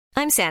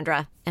I'm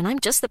Sandra, and I'm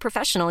just the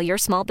professional your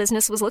small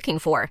business was looking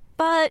for.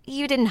 But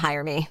you didn't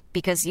hire me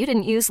because you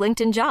didn't use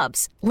LinkedIn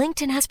Jobs.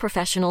 LinkedIn has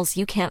professionals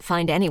you can't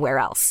find anywhere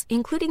else,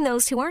 including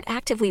those who aren't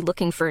actively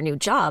looking for a new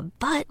job,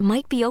 but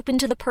might be open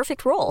to the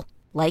perfect role,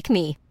 like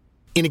me.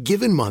 In a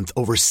given month,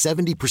 over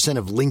 70%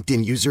 of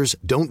LinkedIn users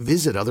don't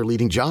visit other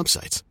leading job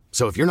sites.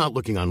 So if you're not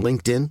looking on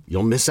LinkedIn,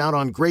 you'll miss out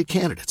on great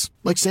candidates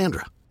like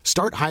Sandra.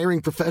 Start hiring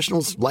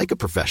professionals like a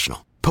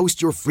professional.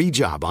 Post your free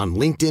job on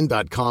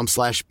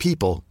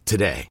linkedin.com/people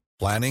today.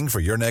 Planning for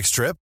your next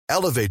trip?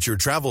 Elevate your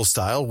travel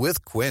style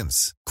with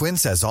Quince.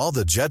 Quince has all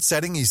the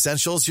jet-setting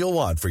essentials you'll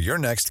want for your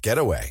next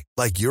getaway,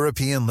 like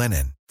European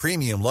linen,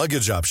 premium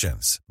luggage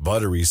options,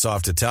 buttery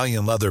soft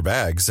Italian leather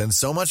bags, and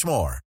so much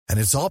more. And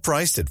it's all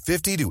priced at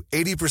 50 to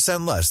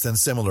 80% less than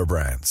similar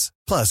brands.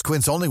 Plus,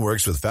 Quince only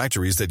works with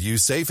factories that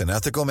use safe and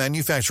ethical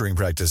manufacturing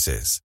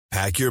practices.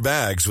 Pack your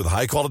bags with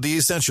high-quality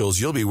essentials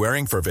you'll be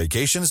wearing for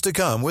vacations to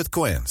come with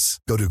Quince.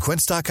 Go to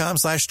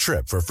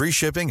quince.com/trip for free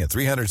shipping and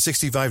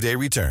 365-day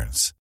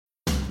returns.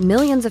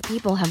 Millions of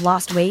people have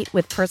lost weight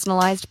with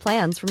personalized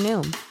plans from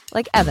Noom.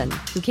 Like Evan,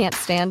 who can't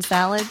stand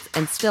salads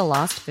and still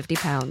lost 50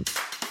 pounds.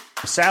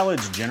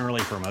 Salads generally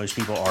for most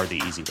people are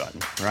the easy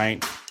button,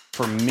 right?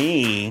 For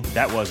me,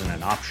 that wasn't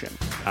an option.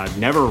 I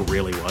never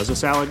really was a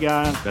salad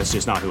guy. That's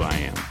just not who I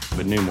am.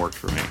 But Noom worked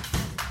for me.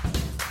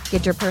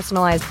 Get your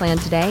personalized plan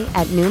today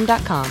at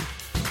Noom.com.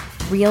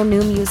 Real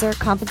Noom user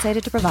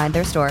compensated to provide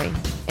their story.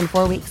 In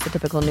 4 weeks, the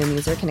typical Noom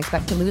user can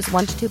expect to lose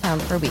 1 to 2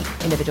 pounds per week.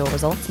 Individual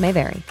results may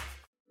vary.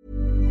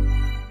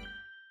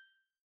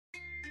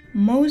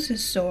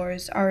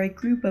 Mosasaurs are a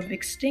group of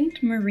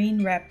extinct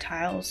marine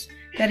reptiles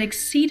that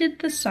exceeded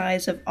the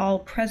size of all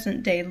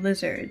present-day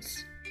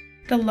lizards.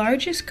 The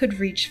largest could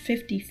reach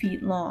 50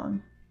 feet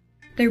long.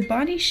 Their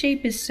body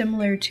shape is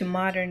similar to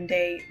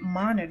modern-day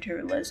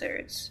monitor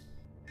lizards.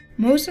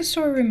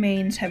 Mosasaur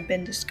remains have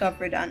been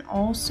discovered on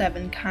all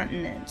 7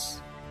 continents.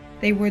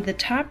 They were the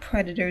top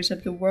predators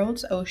of the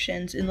world's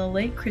oceans in the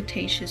late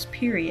Cretaceous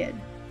period.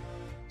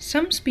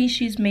 Some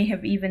species may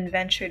have even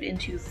ventured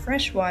into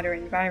freshwater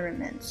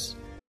environments.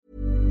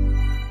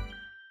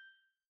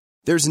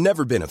 There's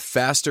never been a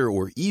faster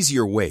or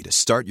easier way to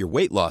start your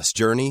weight loss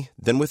journey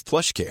than with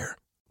PlushCare.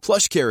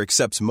 PlushCare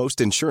accepts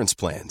most insurance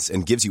plans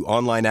and gives you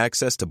online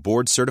access to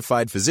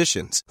board-certified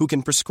physicians who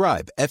can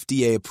prescribe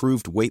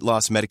FDA-approved weight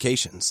loss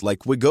medications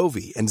like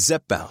Wegovy and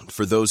Zepbound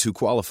for those who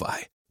qualify.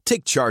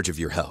 Take charge of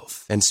your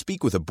health and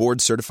speak with a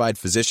board-certified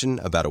physician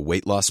about a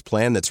weight loss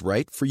plan that's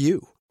right for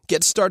you.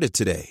 Get started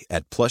today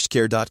at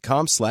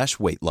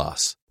plushcare.com/weight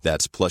loss.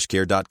 That's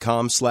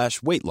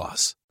plushcare.com/weight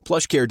loss.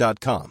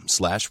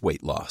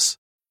 plushcare.com/weight loss.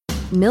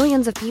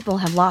 Millions of people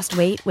have lost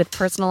weight with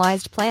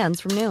personalized plans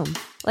from Noom.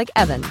 Like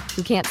Evan,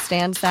 who can't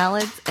stand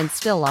salads and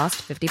still lost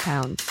 50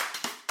 pounds.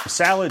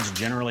 Salads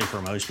generally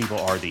for most people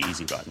are the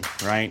easy button,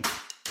 right?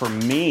 For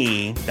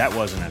me, that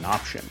wasn't an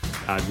option.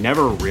 I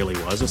never really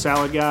was a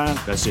salad guy.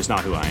 That's just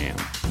not who I am.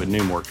 But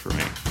Noom worked for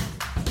me.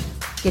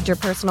 Get your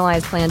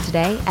personalized plan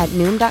today at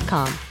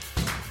Noom.com.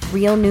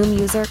 Real Noom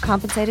user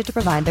compensated to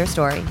provide their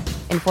story.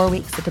 In 4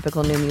 weeks, the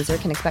typical Noom user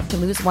can expect to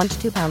lose 1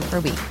 to 2 pounds per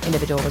week.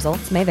 Individual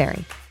results may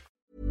vary.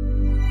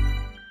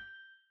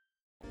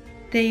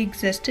 They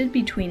existed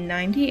between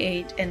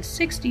 98 and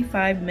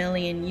 65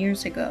 million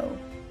years ago.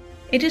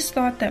 It is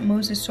thought that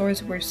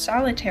mosasaurs were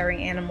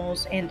solitary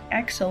animals and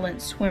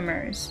excellent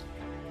swimmers.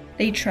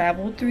 They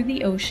traveled through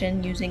the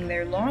ocean using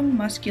their long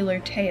muscular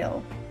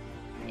tail.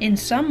 In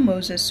some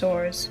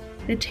mosasaurs,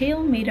 the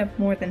tail made up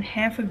more than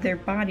half of their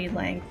body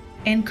length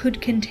and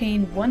could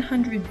contain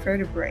 100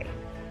 vertebrae.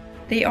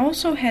 They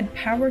also had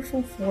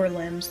powerful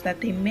forelimbs that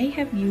they may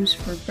have used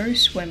for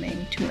burst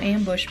swimming to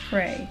ambush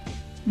prey.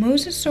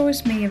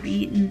 Mosasaurs may have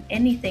eaten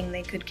anything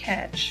they could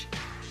catch.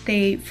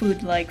 They ate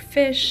food like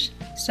fish,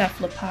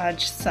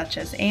 cephalopods such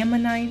as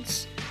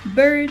ammonites,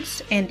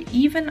 birds, and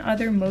even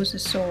other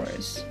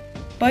mosasaurs.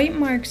 Bite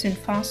marks in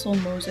fossil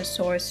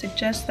mosasaurs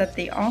suggest that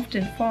they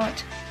often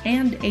fought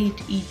and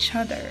ate each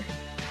other.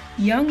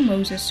 Young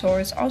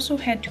mosasaurs also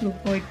had to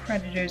avoid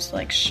predators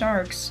like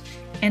sharks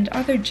and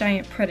other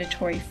giant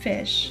predatory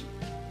fish.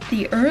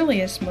 The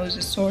earliest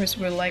mosasaurs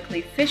were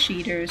likely fish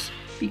eaters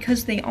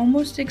because they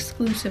almost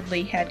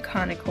exclusively had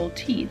conical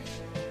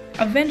teeth.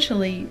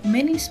 Eventually,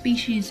 many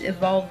species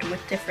evolved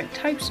with different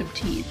types of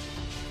teeth.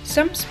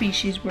 Some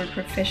species were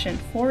proficient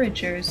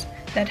foragers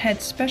that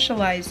had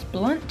specialized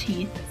blunt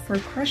teeth for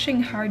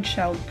crushing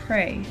hard-shelled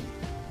prey.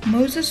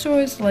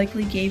 Mosasaurs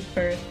likely gave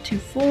birth to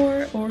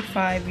 4 or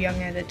 5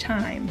 young at a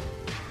time.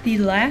 The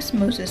last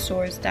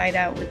mosasaurs died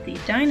out with the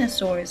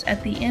dinosaurs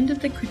at the end of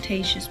the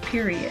Cretaceous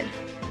period.